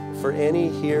 Lord, for any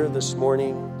here this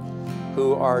morning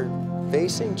who are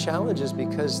facing challenges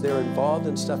because they're involved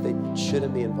in stuff they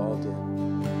shouldn't be involved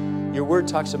in, your word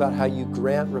talks about how you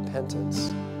grant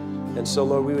repentance. And so,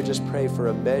 Lord, we would just pray for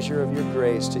a measure of your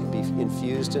grace to be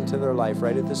infused into their life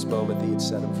right at this moment, that you'd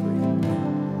set them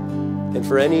free. And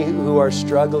for any who are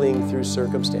struggling through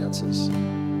circumstances,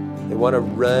 they want to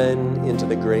run into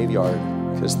the graveyard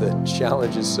because the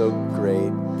challenge is so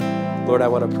great. Lord, I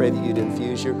want to pray that you'd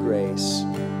infuse your grace.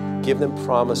 Give them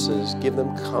promises. Give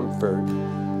them comfort.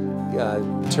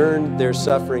 Turn their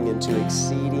suffering into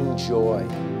exceeding joy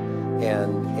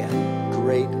and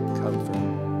great comfort.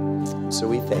 So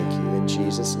we thank you in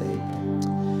Jesus' name.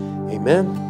 Amen.